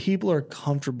 it's when people are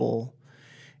comfortable,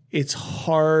 it's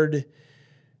hard.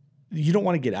 You don't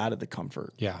want to get out of the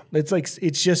comfort. Yeah.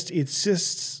 It's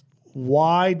just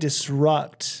why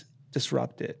disrupt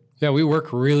it? Yeah. We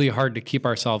work really hard to keep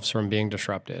ourselves from being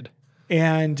disrupted.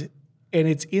 And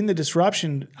it's in the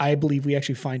disruption, I believe we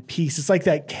actually find peace. It's like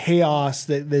that chaos,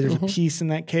 that there's a peace in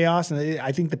that chaos. And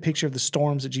I think the picture of the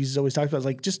storms that Jesus always talks about is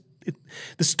like, just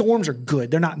the storms are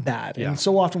good. They're not bad. Yeah. And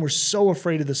so often we're so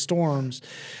afraid of the storms.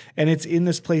 And it's in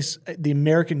this place, the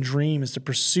American dream is the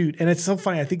pursuit. And it's so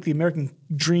funny. I think the American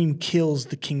dream kills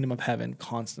the kingdom of heaven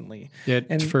constantly.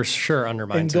 It for sure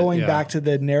undermines and going it. Yeah. back to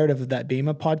the narrative of that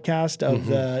Bema podcast of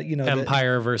the,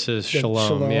 Empire versus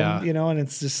Shalom. Yeah. And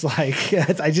it's just like,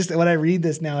 when I read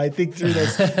this now, I think through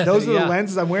those are the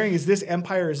lenses I'm wearing. Is this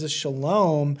empire? Is this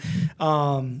Shalom?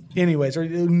 Anyways, or a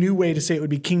new way to say it would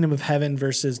be kingdom of heaven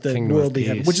versus the Kingdom worldly of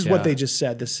heaven, peace, which is what they just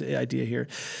said, this idea here.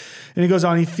 And he goes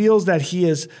on, he feels that he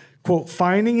is, quote,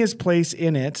 finding his place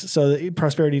in it. So the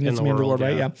prosperity needs to be in the world,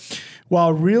 right? Yeah.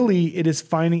 While really it is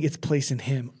finding its place in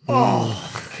him.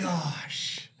 Oh,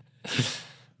 gosh.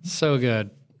 So good.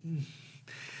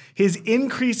 His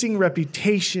increasing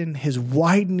reputation, his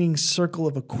widening circle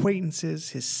of acquaintances,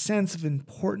 his sense of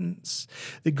importance,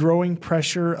 the growing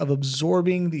pressure of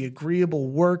absorbing the agreeable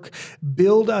work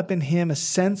build up in him a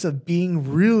sense of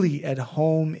being really at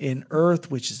home in earth,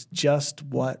 which is just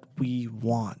what we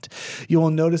want. You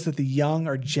will notice that the young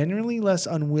are generally less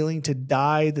unwilling to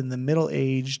die than the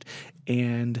middle-aged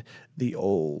and the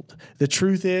old. The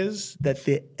truth is that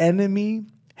the enemy,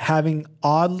 having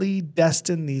oddly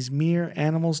destined these mere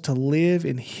animals to live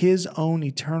in his own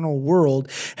eternal world,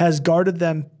 has guarded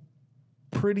them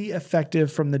pretty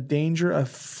effective from the danger of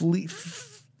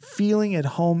feeling at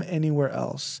home anywhere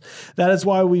else. That is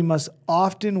why we must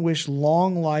often wish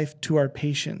long life to our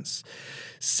patients.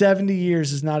 70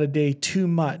 years is not a day too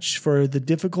much for the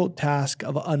difficult task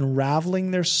of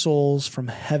unraveling their souls from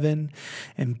heaven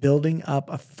and building up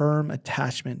a firm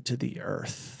attachment to the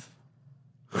earth.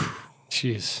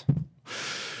 Jeez.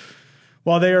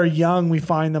 While they are young, we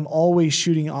find them always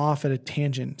shooting off at a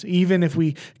tangent. Even if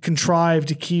we contrive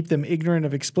to keep them ignorant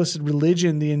of explicit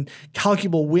religion, the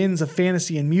incalculable winds of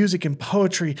fantasy and music and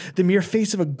poetry, the mere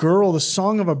face of a girl, the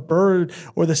song of a bird,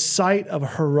 or the sight of a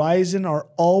horizon are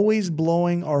always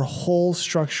blowing our whole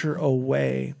structure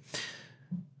away.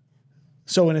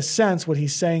 So in a sense, what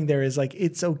he's saying there is like,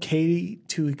 it's okay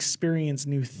to experience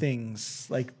new things,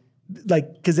 like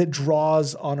because it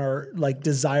draws on our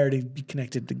desire to be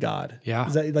connected to God. Yeah.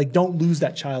 That, don't lose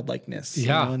that childlikeness.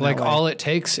 Yeah. All it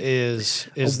takes is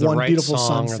the one right beautiful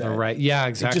song sunset. or the right. Yeah,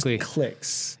 exactly. It just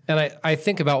clicks. And I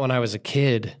think about when I was a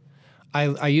kid,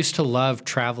 I used to love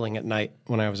traveling at night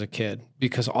when I was a kid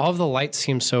because all of the lights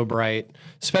seem so bright,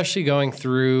 especially going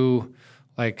through,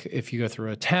 if you go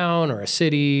through a town or a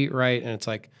city, right? And it's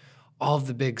all of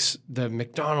the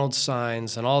McDonald's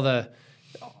signs and all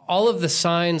of the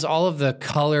signs, all of the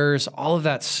colors, all of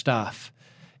that stuff.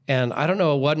 And I don't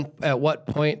know at what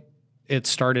point it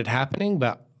started happening,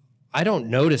 but I don't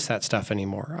notice that stuff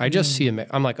anymore. I just see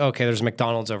I'm like, okay, there's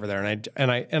McDonald's over there.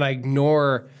 And I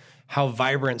ignore how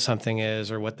vibrant something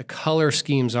is or what the color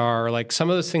schemes are. Some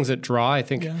of those things that draw, I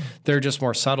think they're just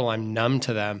more subtle. I'm numb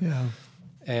to them. Yeah.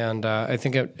 And I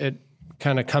think it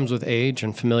kind of comes with age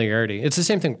and familiarity. It's the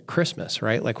same thing with Christmas,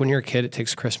 right? When you're a kid, it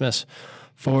takes Christmas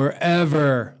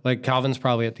forever. Calvin's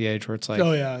probably at the age where it's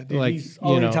oh yeah, dude, he's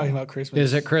already talking about Christmas.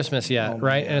 Is it Christmas yet?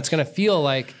 Right? Gosh. And it's going to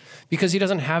feel because he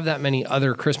doesn't have that many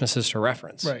other Christmases to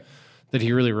reference, right? That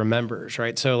he really remembers,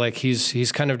 right? So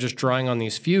he's kind of just drawing on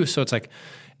these few. So it's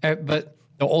but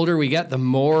the older we get, the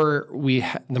more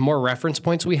reference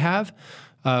points we have,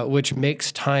 which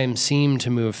makes time seem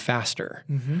to move faster,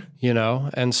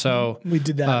 And so we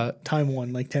did that time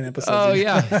 10 episodes. Oh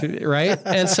yeah. Right.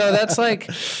 And so that's I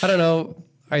don't know.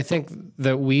 I think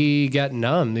that we get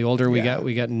numb. The older we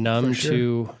get numb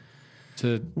to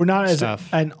we're not stuff.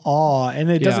 As an awe, and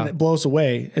it doesn't, it blows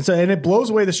away. And so, and it blows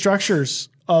away the structures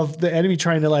of the enemy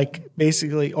trying to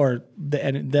basically, or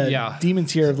the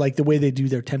demons here of the way they do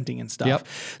their tempting and stuff. Yep.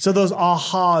 So those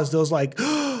ahas, those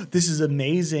this is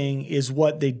amazing is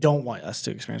what they don't want us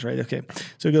to experience, right? Okay.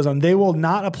 So it goes on. They will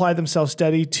not apply themselves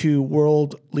steady to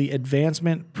worldly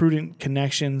advancement, prudent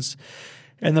connections,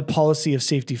 and the policy of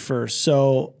safety first.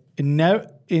 So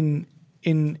in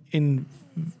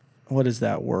what is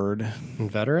that word?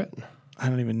 Inveterate? I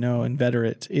don't even know.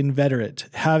 Inveterate.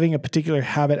 Having a particular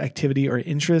habit, activity, or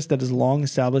interest that is long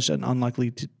established and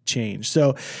unlikely to change.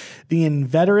 So the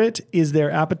inveterate is their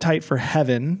appetite for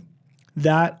heaven.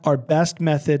 That our best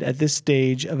method at this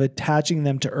stage of attaching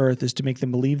them to earth is to make them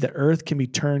believe that earth can be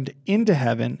turned into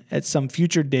heaven at some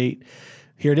future date.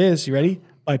 Here it is. You ready?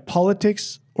 By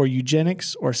politics or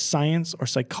eugenics or science or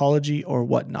psychology or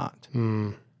whatnot.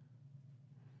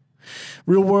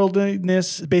 Real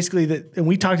worldliness, basically, and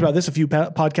we talked about this a few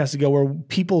podcasts ago, where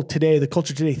people today, the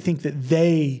culture today, think that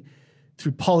they,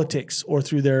 through politics or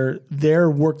through their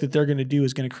work that they're going to do,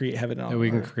 is going to create heaven on earth.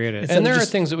 We can create it, and there are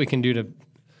things that we can do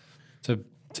to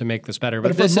to make this better.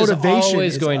 But if this our is motivation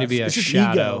always is going to us, be a it's just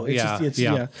shadow. ego. It's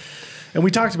Yeah. just, And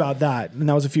we talked about that, and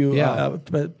that was a few. Yeah.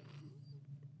 But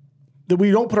that we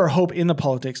don't put our hope in the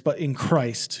politics, but in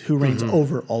Christ, who reigns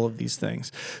over all of these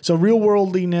things. So real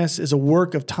worldliness is a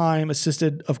work of time,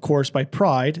 assisted, of course, by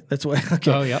pride. That's what.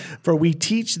 Okay. Oh, yep. For we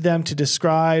teach them to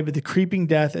describe the creeping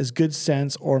death as good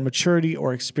sense or maturity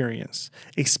or experience.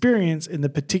 Experience, in the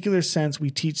particular sense we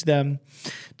teach them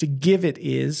to give it,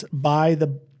 is by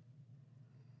the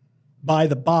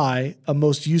by, a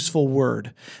most useful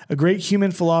word. A great human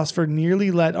philosopher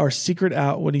nearly let our secret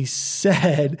out when he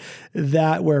said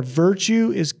that where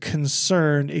virtue is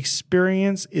concerned,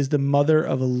 experience is the mother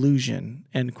of illusion,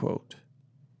 end quote.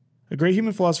 A great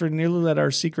human philosopher nearly let our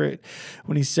secret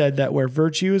when he said that where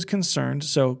virtue is concerned,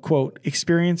 so, quote,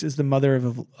 experience is the mother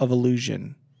of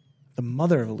illusion. The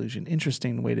mother of illusion.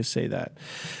 Interesting way to say that.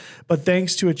 But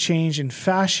thanks to a change in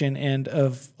fashion and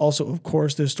of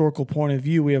course, the historical point of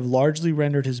view, we have largely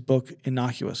rendered his book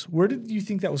innocuous. Where did you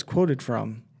think that was quoted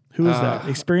from? Who is that?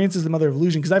 Experience is the mother of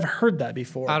illusion, because I've heard that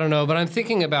before. I don't know, but I'm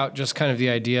thinking about just kind of the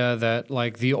idea that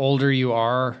like the older you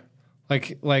are,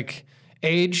 like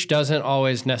age doesn't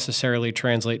always necessarily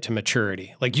translate to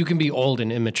maturity. Like you can be old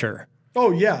and immature.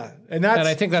 Oh, yeah. And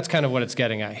I think that's kind of what it's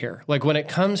getting at here. Like when it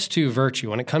comes to virtue,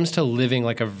 when it comes to living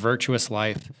like a virtuous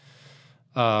life,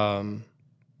 well,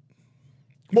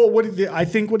 I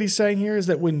think what he's saying here is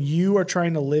that when you are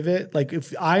trying to live it, like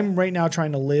if I'm right now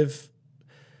trying to live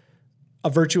a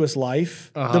virtuous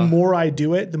life, the more I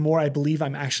do it, the more I believe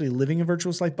I'm actually living a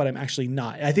virtuous life, but I'm actually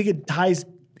not. I think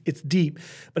it's deep,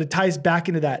 but it ties back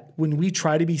into that. When we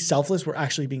try to be selfless, we're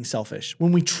actually being selfish.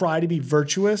 When we try to be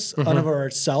virtuous of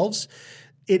ourselves,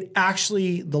 it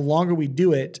actually, the longer we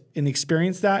do it and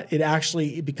experience that,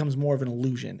 it becomes more of an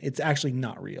illusion. It's actually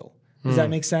not real. Does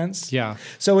that make sense? Yeah.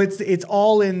 So it's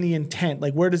all in the intent.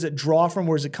 Like, where does it draw from?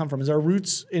 Where does it come from? Is our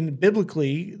roots in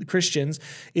biblically, the Christians,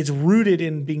 it's rooted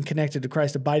in being connected to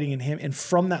Christ, abiding in him. And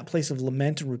from that place of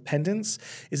lament and repentance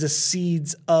is the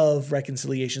seeds of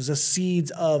reconciliation, the seeds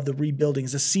of the rebuilding,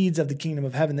 the seeds of the kingdom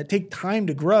of heaven that take time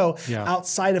to grow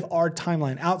outside of our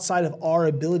timeline, outside of our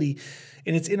ability.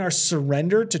 And it's in our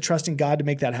surrender to trusting God to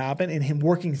make that happen and him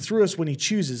working through us when he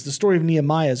chooses. The story of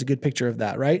Nehemiah is a good picture of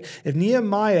that, right? If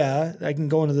Nehemiah, I can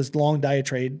go into this long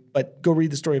diatribe, but go read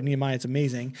the story of Nehemiah. It's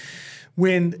amazing.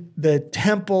 When the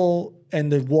temple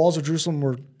and the walls of Jerusalem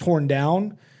were torn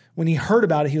down, when he heard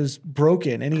about it, he was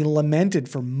broken and he lamented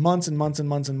for months and months and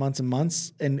months and months and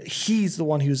months. And he's the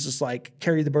one who's just like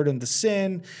carried the burden of the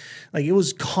sin. Like it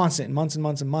was constant, months and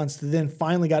months and months. To then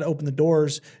finally got to open the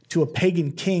doors to a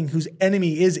pagan king whose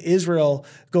enemy is Israel.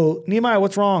 Go, Nehemiah,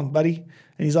 what's wrong, buddy?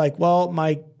 And he's like, well,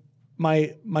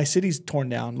 my city's torn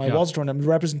down. My walls are torn down. The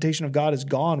representation of God is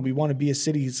gone. We want to be a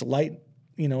city that's light,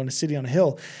 in a city on a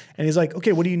hill. And he's like,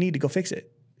 okay, what do you need to go fix it?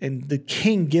 And the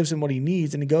king gives him what he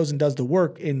needs, and he goes and does the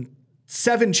work. In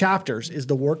 7 chapters is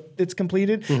the work that's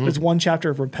completed. It's 1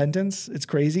 chapter of repentance. It's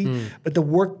crazy. But the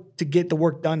work to get the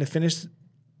work done to finish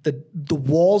the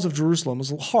walls of Jerusalem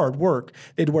was hard work.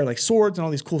 They'd wear like swords and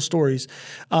all these cool stories.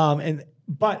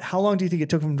 But how long do you think it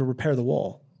took him to repair the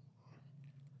wall?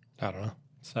 I don't know.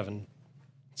 7.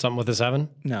 Something with a 7?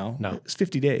 No. It's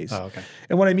 50 days. Oh, okay.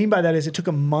 And what I mean by that is it took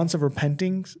him months of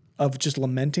repenting, of just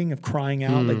lamenting, of crying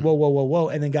out, like, whoa, whoa, whoa, whoa.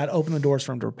 And then God opened the doors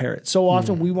for him to repair it. So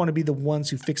often we want to be the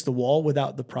ones who fix the wall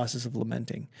without the process of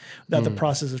lamenting, without the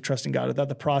process of trusting God, without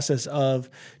the process of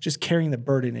just carrying the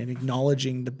burden and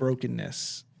acknowledging the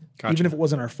brokenness, even if it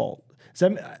wasn't our fault. I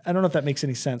don't know if that makes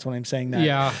any sense when I'm saying that.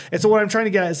 Yeah. And so what I'm trying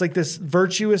to get at is like this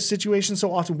virtuous situation.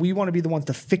 So often we want to be the ones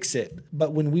to fix it.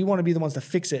 But when we want to be the ones to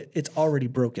fix it, it's already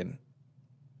broken.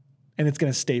 And it's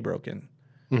going to stay broken.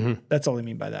 That's all I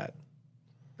mean by that.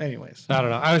 Anyways. I don't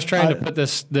know. I was trying to put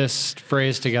this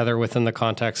phrase together within the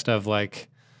context of like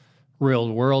real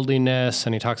worldliness.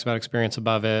 And he talks about experience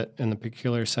above it in the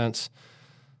peculiar sense.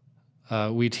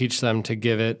 We teach them to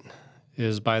give it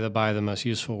is by the most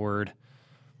useful word.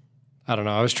 I don't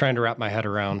know. I was trying to wrap my head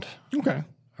around. Okay.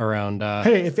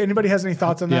 Hey, if anybody has any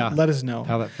thoughts on that, let us know.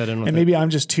 How that fit in with and maybe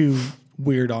I'm just too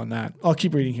weird on that. I'll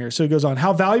keep reading here. So he goes on.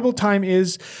 How valuable time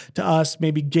is to us may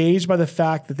be gauged by the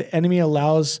fact that the enemy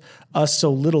allows us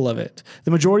so little of it.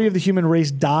 The majority of the human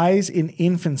race dies in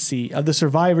infancy. Of the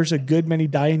survivors, a good many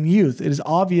die in youth. It is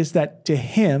obvious that to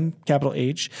him, capital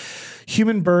H,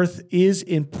 human birth is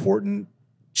important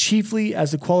chiefly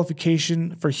as the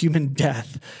qualification for human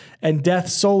death, and death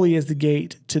solely as the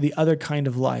gate to the other kind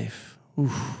of life.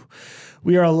 Oof.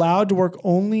 We are allowed to work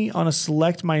only on a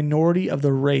select minority of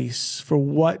the race, for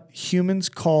what humans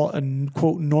call a,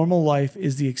 quote, normal life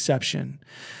is the exception.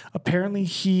 Apparently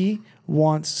he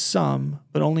wants some,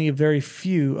 but only a very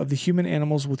few of the human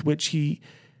animals with which he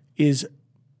is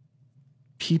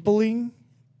peopling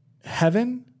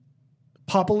heaven,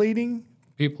 populating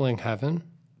heaven.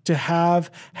 To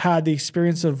have had the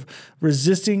experience of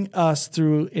resisting us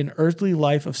through an earthly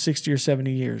life of 60 or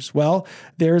 70 years. Well,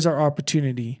 there's our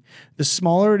opportunity. The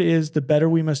smaller it is, the better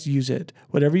we must use it.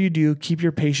 Whatever you do, keep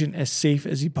your patient as safe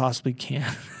as you possibly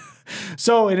can.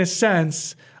 So in a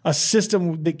sense, a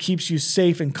system that keeps you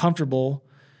safe and comfortable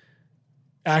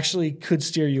actually could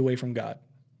steer you away from God.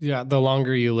 Yeah, the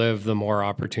longer you live, the more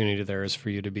opportunity there is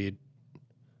for you to be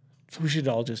So we should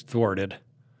all just thwarted.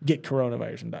 Get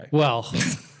coronavirus and die. Well,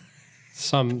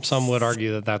 some would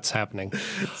argue that that's happening.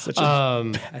 Such a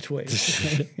bad way.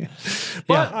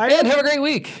 But and have a great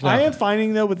week. No. I am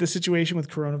finding, though, with the situation with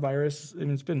coronavirus,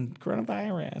 and it's been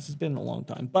a long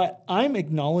time, but I'm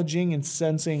acknowledging and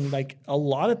sensing like a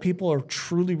lot of people are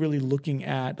truly, really looking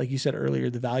at, like you said earlier,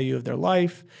 the value of their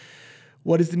life.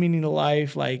 What is the meaning of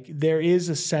life? Like there is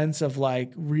a sense of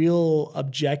like real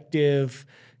objective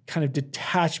kind of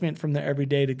detachment from the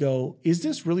everyday to go, is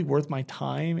this really worth my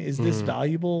time? Is this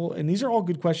valuable? And these are all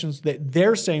good questions that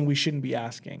they're saying we shouldn't be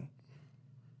asking.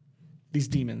 These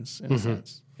demons, in a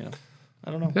sense. You know,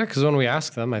 I don't know. Yeah, because when we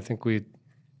ask them, I think we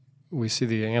see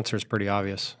the answer is pretty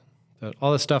obvious. That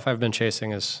all the stuff I've been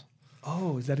chasing is...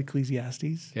 Oh, is that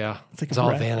Ecclesiastes? Yeah. It's, like it's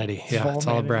all vanity. It's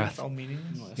all a breath. It's all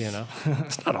meaningless. You know,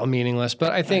 it's not all meaningless,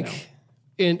 but I think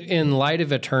in light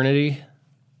of eternity,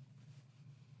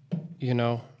 you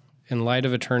know, in light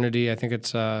of eternity, I think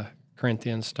it's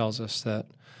Corinthians tells us that,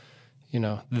 you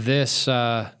know, this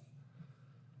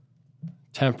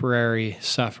temporary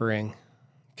suffering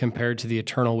compared to the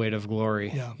eternal weight of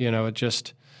glory, you know,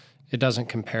 it doesn't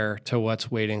compare to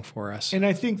what's waiting for us. And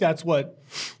I think that's what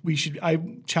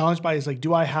I'm challenged by is like,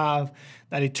 do I have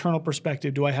that eternal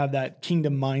perspective? Do I have that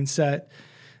kingdom mindset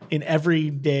in every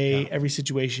day, every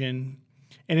situation?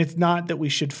 And it's not that we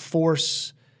should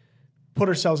put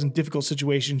ourselves in difficult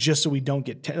situations just so we don't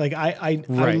get I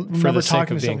remember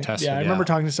talking to somebody. I remember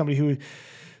talking to somebody who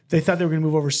they thought they were going to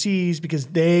move overseas because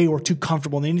they were too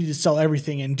comfortable and they needed to sell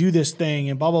everything and do this thing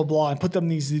and blah blah blah and put them in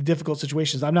these difficult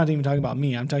situations. I'm not even talking about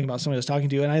me. I'm talking about somebody I was talking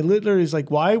to, and I literally was like,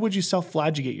 why would you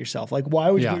self-flagellate yourself? Like, why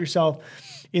would you put yourself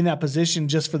in that position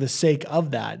just for the sake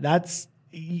of that?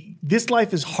 This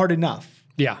life is hard enough.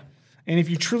 Yeah. And if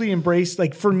you truly embrace,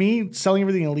 like for me, selling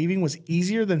everything and leaving was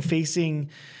easier than facing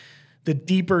the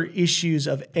deeper issues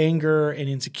of anger and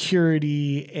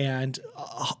insecurity and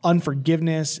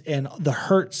unforgiveness and the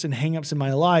hurts and hangups in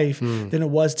my life than it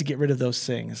was to get rid of those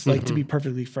things, like to be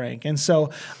perfectly frank. And so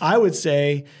I would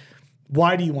say,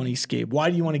 why do you want to escape?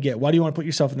 Why do you want to put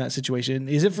yourself in that situation?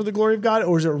 Is it for the glory of God,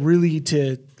 or is it really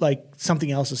to like something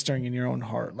else is stirring in your own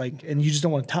heart? Like, and you just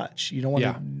don't want to touch, you don't want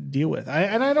to deal with.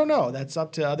 And I don't know, that's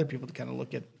up to other people to kind of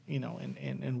look at, you know,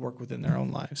 and work within their own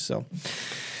lives. So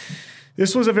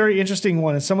this was a very interesting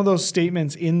one. And some of those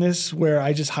statements in this where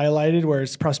I just highlighted where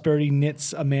it's prosperity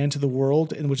knits a man to the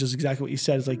world, and which is exactly what you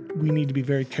said, is like we need to be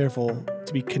very careful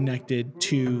to be connected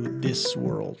to this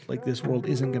world. Like this world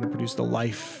isn't going to produce the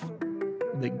life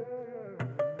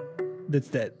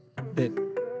that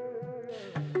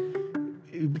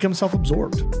it becomes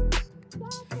self-absorbed.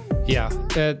 Yeah.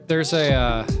 There's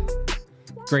a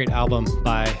great album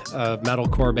by a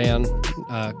metalcore band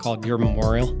called Your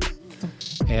Memorial.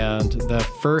 And the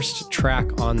first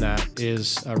track on that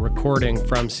is a recording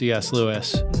from C.S.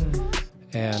 Lewis.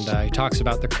 And he talks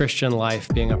about the Christian life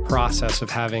being a process of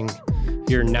having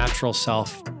your natural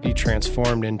self be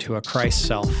transformed into a Christ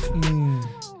self.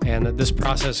 And that this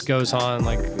process goes on,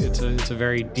 like it's a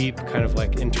very deep kind of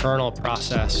like internal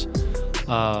process.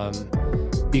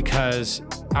 Because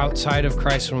outside of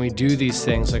Christ, when we do these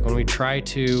things, like when we try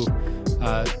to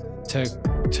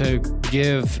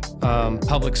give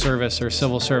public service or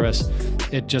civil service,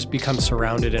 it just becomes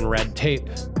surrounded in red tape.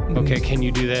 Okay, can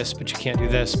you do this, but you can't do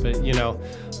this, but you know,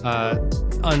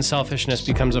 unselfishness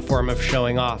becomes a form of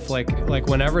showing off. Like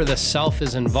whenever the self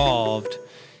is involved,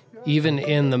 even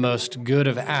in the most good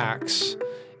of acts,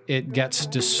 it gets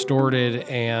distorted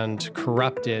and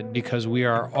corrupted because we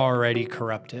are already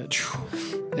corrupted.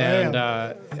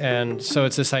 And so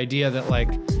it's this idea that like,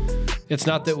 it's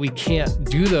not that we can't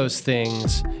do those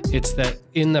things. It's that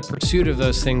in the pursuit of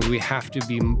those things, we have to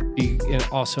be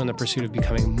also in the pursuit of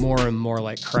becoming more and more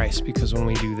like Christ. Because when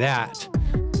we do that,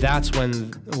 that's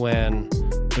when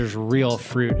there's real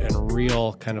fruit and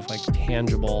real kind of like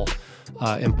tangible,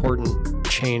 important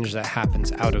change that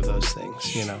happens out of those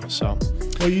things. You know, so.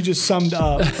 Well, you just summed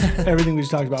up everything we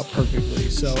just talked about perfectly.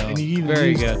 So and you even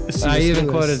very good. I even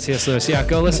quoted C.S. Lewis. Yeah,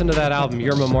 go listen to that album,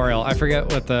 Your Memorial. I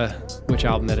forget which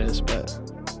album it is, but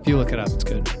if you look it up, it's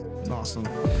good. Awesome.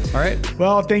 All right.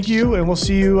 Well, thank you, and we'll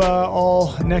see you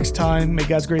all next time. May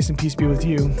God's grace and peace be with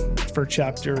you for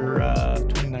chapter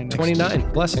 29.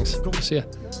 29. Blessings. Cool. See ya.